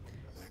here.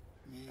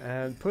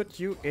 And put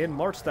you in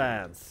march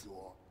stance.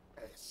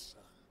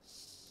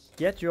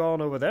 Get you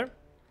on over there.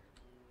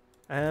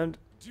 And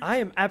I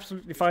am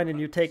absolutely fine in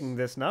you taking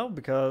this now,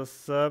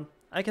 because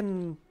I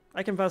can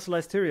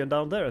vassalize Tyrion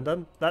down there, and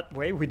then that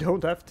way we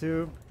don't have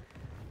to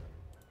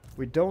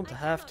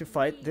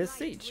fight this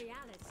siege.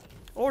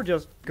 Or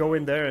just go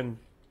in there and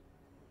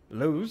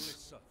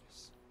lose.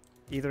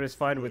 Either is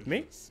fine with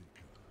me.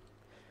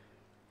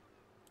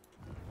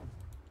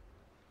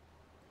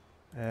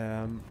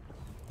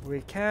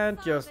 We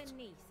can't just...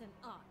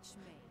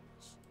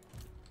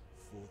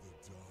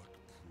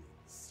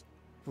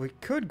 We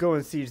could go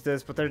and siege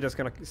this, but they're just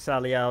gonna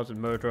sally out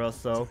and murder us,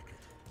 so...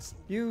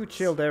 You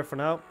chill there for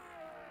now.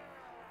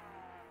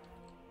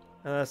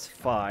 And that's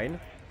fine.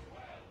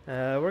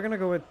 We're gonna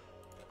go and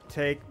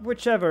take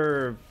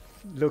whichever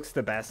looks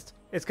the best.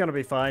 It's gonna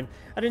be fine.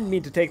 I didn't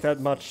mean to take that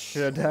much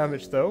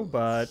damage though,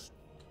 but...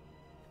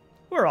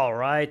 We're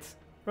alright,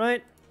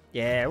 right?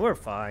 Yeah, we're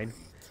fine.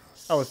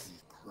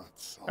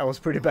 That was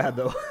pretty bad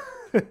though.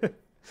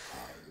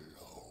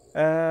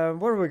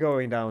 Where are we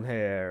going down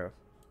here?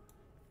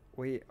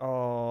 We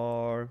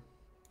are...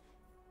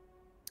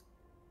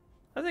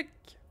 I think...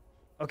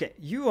 Okay,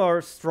 you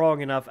are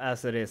strong enough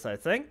as it is, I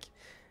think.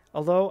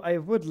 Although I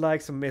would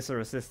like some missile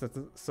resistance,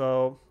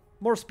 so...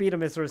 More speed and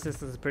missile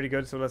resistance is pretty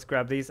good, so let's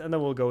grab these and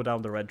then we'll go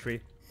down the red tree.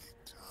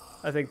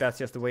 I think that's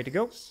just the way to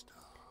go.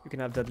 You can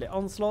have Deadly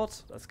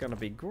Onslaught, that's gonna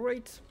be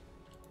great.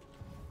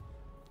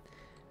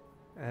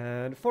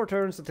 And 4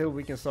 turns until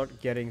we can start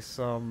getting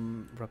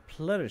some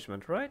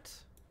replenishment, right?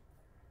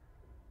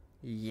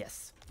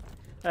 Yes.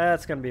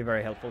 That's gonna be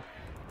very helpful.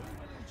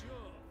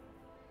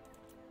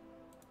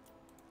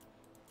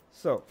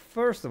 So,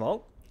 first of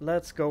all,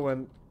 let's go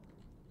and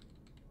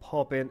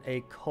pop in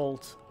a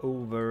cult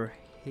over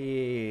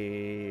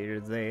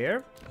here,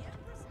 there.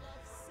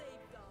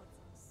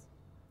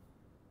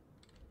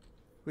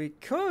 We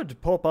could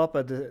pop up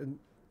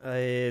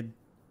a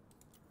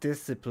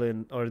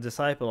discipline or a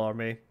disciple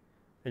army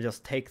and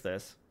just take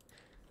this.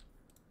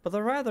 But I'd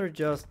rather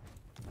just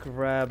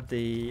grab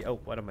the... Oh,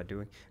 what am I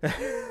doing?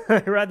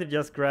 I'd rather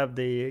just grab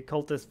the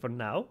cultist for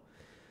now.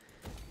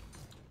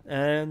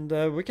 And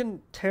we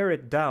can tear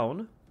it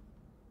down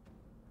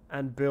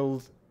and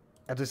build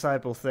a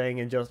disciple thing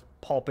and just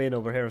pop in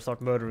over here and start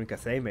murdering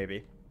Cathay,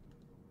 maybe.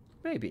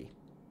 Maybe.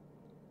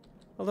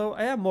 Although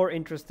I am more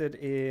interested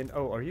in...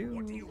 Oh, are you...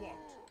 What do you want?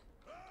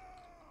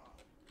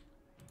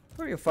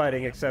 Who are you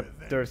fighting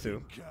except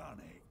Dursu?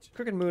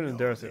 Crooked Moon and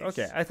Dursu.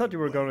 Okay, I thought you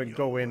were going to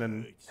go in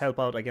and help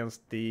out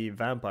against the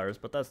vampires,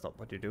 but that's not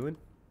what you're doing.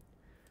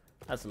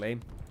 That's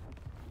lame.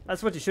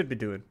 That's what you should be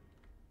doing.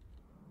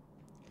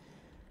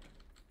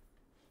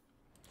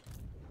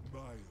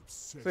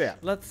 So yeah,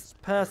 let's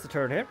pass the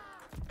turn here.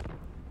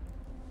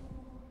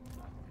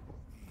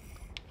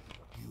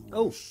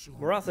 Oh,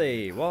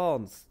 Morathi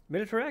wants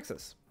military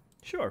access.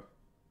 Sure.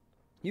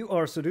 You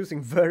are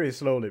seducing very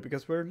slowly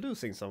because we're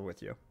losing some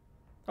with you.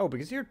 Oh,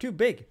 because you're too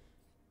big.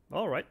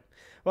 Alright.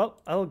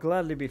 Well, I'll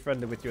gladly be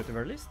friendly with you at the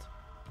very least.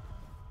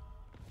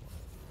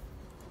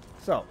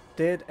 So,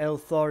 did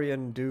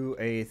Eltharion do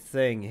a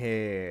thing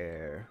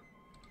here?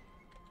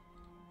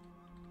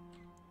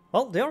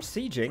 Well, they are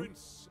sieging.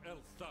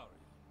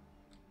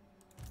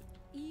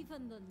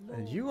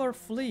 And you are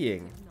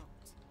fleeing.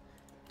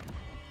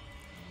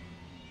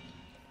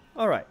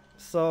 Alright,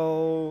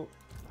 so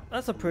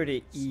that's a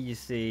pretty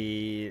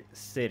easy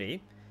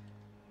city.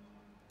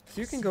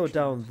 So you can go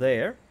down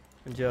there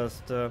and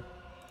just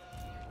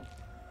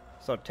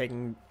start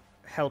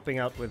helping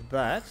out with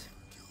that.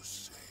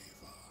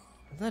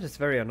 That is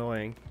very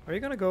annoying. Are you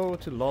gonna go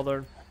to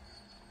Lothern?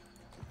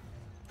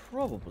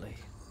 probably.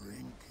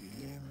 Drink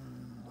in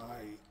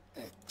my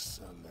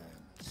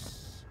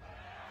excellence.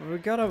 We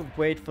gotta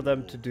wait for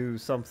them to do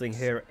something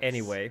here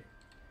anyway.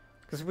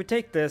 Because if we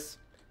take this,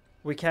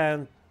 we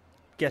can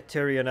get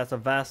Tyrion as a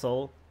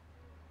vassal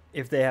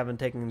if they haven't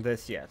taken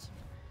this yet.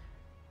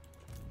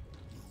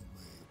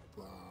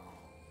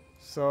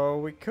 So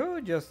we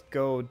could just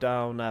go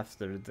down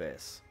after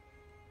this.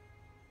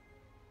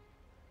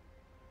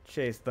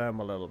 Chase them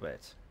a little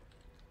bit.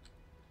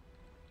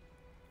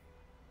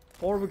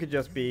 Or we could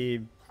just be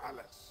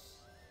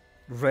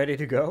ready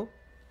to go.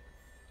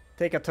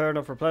 Take a turn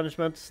of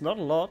replenishment. It's not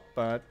a lot,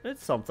 but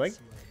it's something.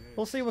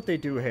 We'll see what they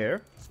do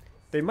here.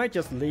 They might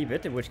just leave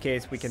it, in which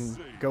case we can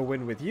go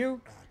in with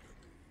you.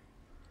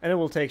 And then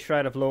we'll take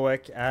Shrine of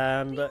Loek,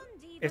 and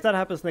if that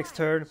happens next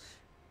turn,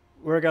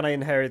 we're gonna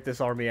inherit this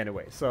army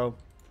anyway, so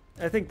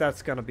I think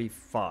that's gonna be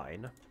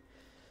fine.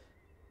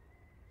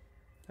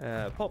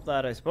 Pop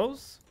that, I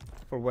suppose,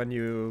 for when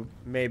you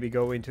maybe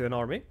go into an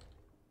army.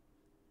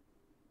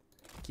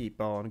 Keep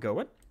on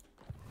going.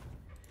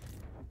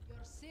 Your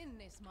sin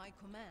is my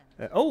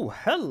command. Oh,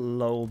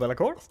 hello,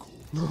 Belacor.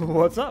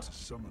 What's up?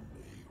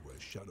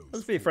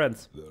 Let's be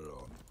friends.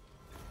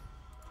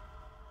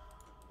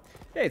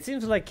 Yeah, it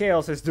seems like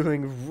Chaos is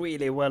doing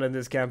really well in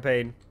this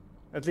campaign.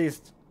 At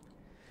least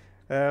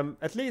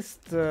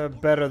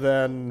better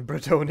than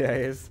Bretonia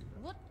is.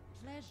 What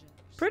pleasure.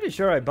 Pretty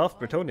sure I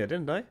buffed Bretonia,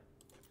 didn't I?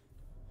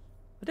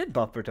 I did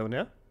buff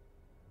Bretonia.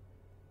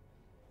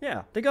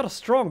 Yeah, they got a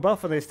strong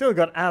buff and they still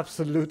got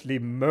absolutely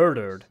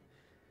murdered.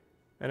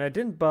 And I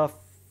didn't buff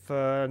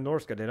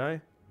Norska, did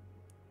I?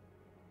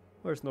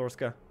 Where's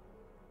Norska?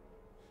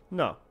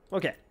 No.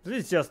 Okay,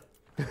 this is just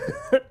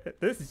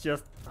this is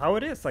just how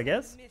it is, I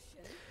guess.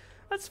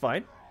 That's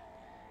fine.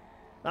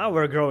 Now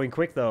we're growing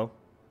quick though.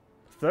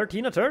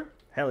 13 a turn?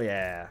 Hell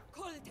yeah.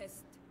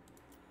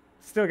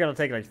 Still gonna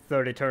take like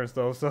 30 turns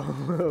though, so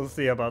we'll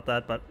see about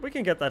that, but we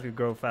can get that to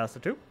grow faster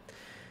too.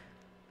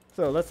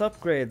 So let's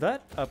upgrade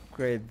that, I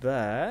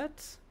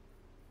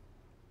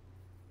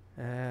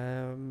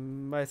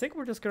think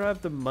we're just gonna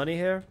have the money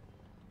here.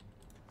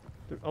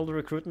 All the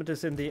recruitment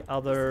is in the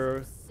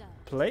other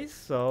place,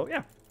 so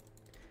yeah.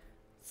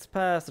 Let's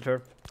pass the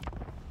turn.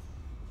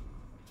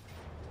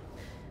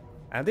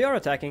 And they are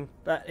attacking.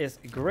 That is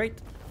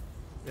great.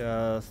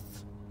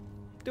 Just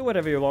do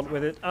whatever you want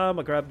with it. I'm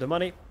gonna grab the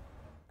money.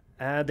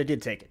 And they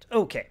did take it.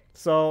 Okay,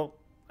 so...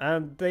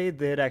 And they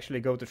did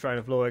actually go to Shrine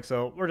of Loek,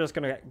 so we're just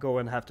gonna go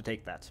and have to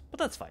take that. But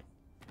that's fine.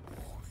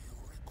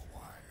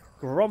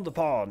 Grom the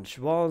Paunch.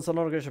 Wants an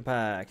aggression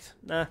pact.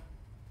 Nah.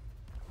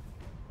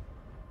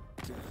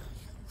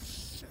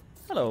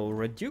 Hello,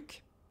 Red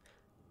Duke.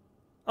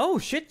 Oh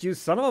shit, you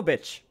son of a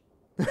bitch.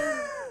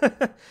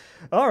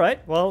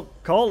 Alright, well,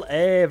 call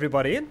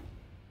everybody in.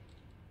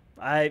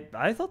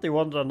 I thought they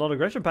wanted a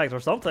non-aggression pact or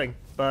something,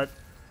 but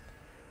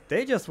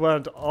they just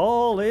went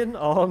all in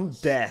on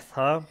death,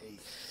 huh?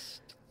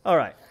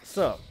 Alright,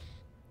 so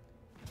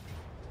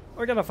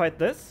we're gonna fight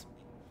this.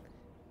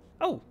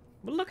 Oh,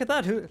 well, look at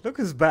that, look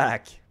who's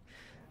back.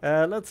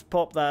 Let's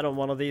pop that on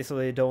one of these so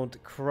they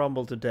don't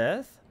crumble to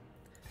death.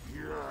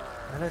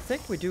 And I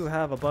think we do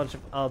have a bunch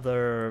of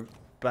other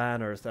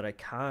banners that I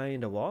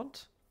kinda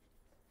want.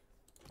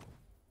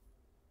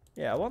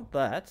 Yeah, I want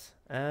that,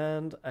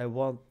 and I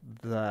want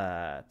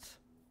that.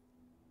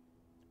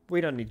 We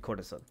don't need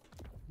courtesan.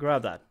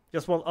 Grab that.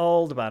 Just want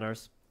all the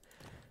banners.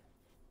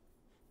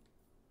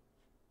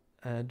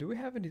 And do we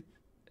have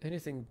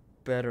anything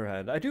better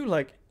hand? I do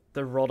like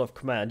the Rod of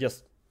Command.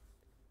 Just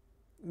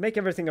make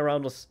everything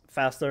around us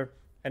faster.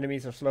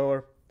 Enemies are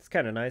slower. It's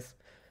kind of nice.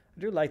 I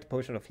do like the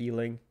Potion of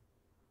Healing.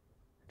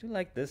 I do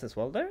like this as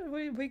well. There,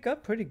 we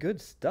got pretty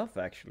good stuff,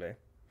 actually.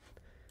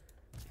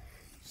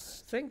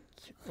 I think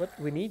what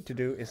we need to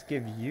do is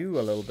give you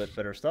a little bit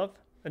better stuff.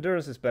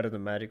 Endurance is better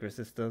than magic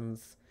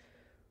resistance.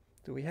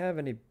 Do we have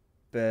any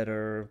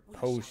better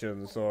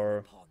potions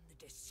or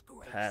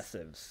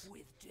passives?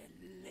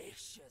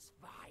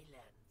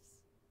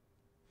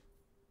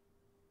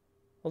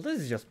 Well,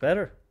 this is just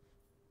better.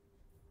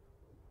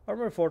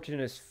 Armor 14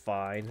 is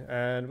fine,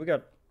 and we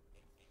got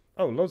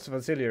loads of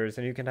auxiliaries,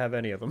 and you can have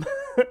any of them.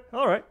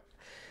 Alright,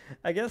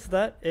 I guess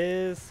that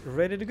is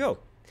ready to go.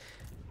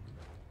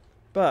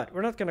 But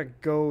we're not gonna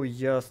go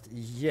just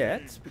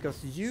yet,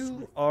 because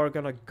you are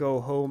gonna go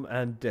home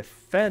and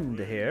defend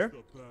here.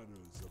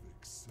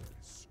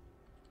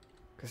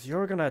 Because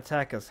you're gonna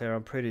attack us here,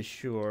 I'm pretty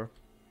sure.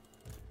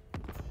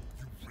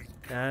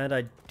 And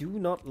I do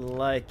not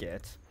like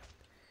it.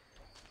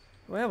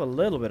 We have a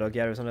little bit of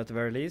garrison at the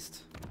very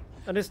least.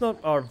 And it's not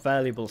our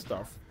valuable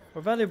stuff.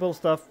 Our valuable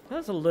stuff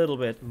has a little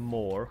bit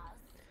more.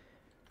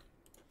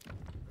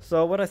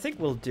 So what I think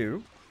we'll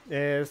do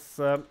is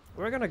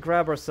we're gonna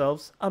grab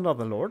ourselves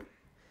another lord.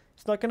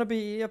 It's not gonna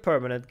be a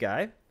permanent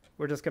guy.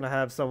 We're just gonna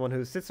have someone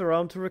who sits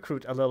around to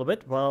recruit a little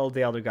bit while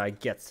the other guy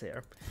gets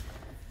here.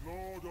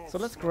 So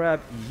let's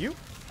grab you.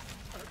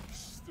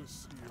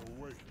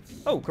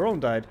 Oh, Corone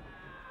died.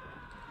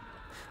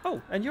 Oh,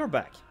 and you're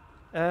back.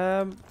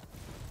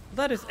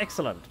 That is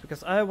excellent,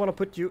 because I want to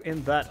put you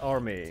in that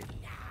army.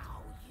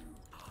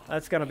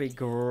 That's gonna be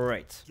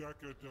great.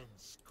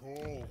 Decadence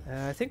calls.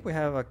 I think we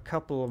have a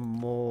couple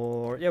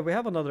more. Yeah, we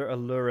have another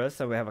Allurus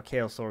and we have a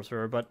Chaos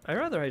Sorcerer, but I'd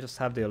rather I just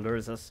have the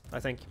Alluruses, I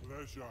think.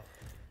 Pleasure.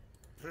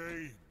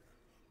 Pain.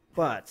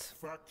 But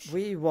Faction.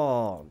 we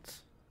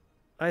want,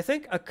 I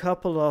think, a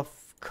couple of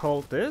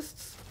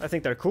cultists. I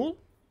think they're cool.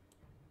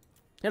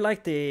 I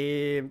like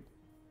the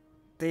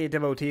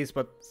devotees,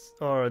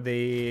 or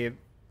the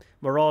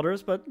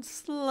marauders, but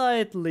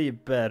slightly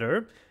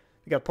better.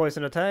 They got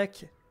poison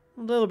attack,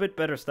 a little bit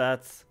better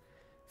stats,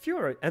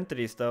 fewer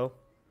entities though,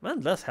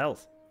 and less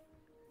health.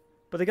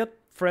 But they got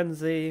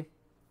frenzy,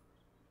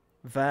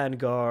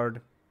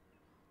 vanguard,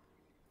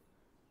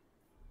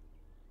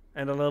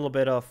 and a little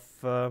bit of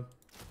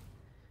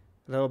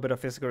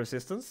physical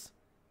resistance,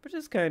 which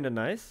is kind of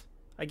nice,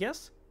 I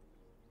guess.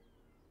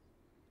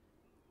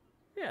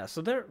 Yeah,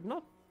 so they're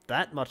not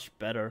that much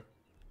better,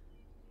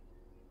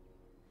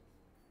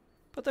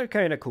 but they're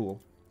kind of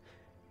cool.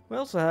 We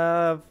also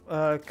have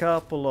a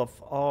couple of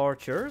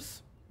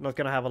archers. Not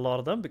gonna have a lot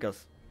of them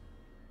because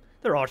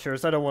they're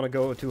archers. I don't want to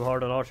go too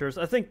hard on archers.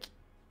 I think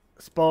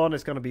Spawn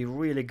is gonna be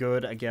really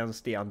good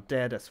against the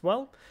undead as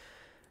well.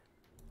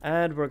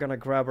 And we're gonna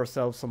grab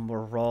ourselves some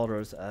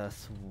marauders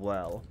as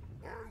well.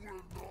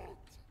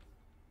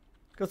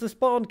 Because the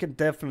Spawn can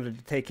definitely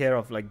take care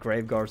of like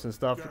grave guards and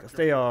stuff, because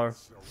they are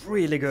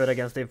really good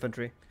against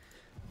infantry.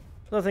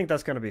 So I think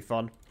that's gonna be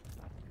fun.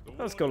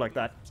 Let's go like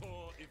that.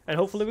 And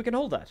hopefully we can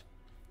hold that.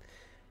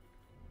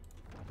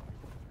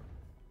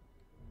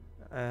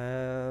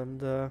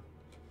 And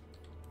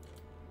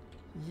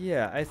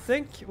yeah, I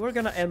think we're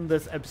gonna end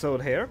this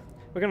episode here.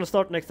 We're gonna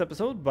start next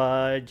episode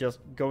by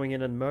just going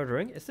in and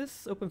murdering. Is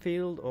this open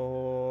field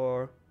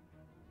or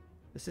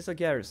is this a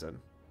garrison?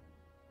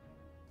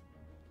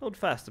 Load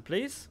faster,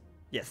 please.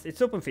 Yes,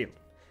 it's open field.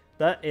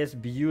 That is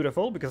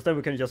beautiful, because then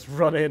we can just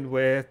run in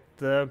with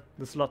the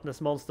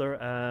Slaanesh monster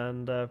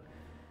and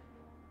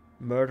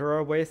murder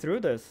our way through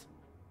this.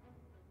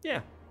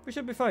 Yeah, we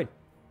should be fine.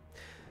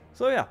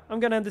 So yeah, I'm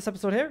gonna end this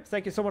episode here.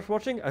 Thank you so much for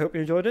watching. I hope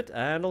you enjoyed it,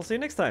 and I'll see you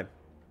next time.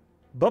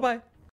 Bye-bye.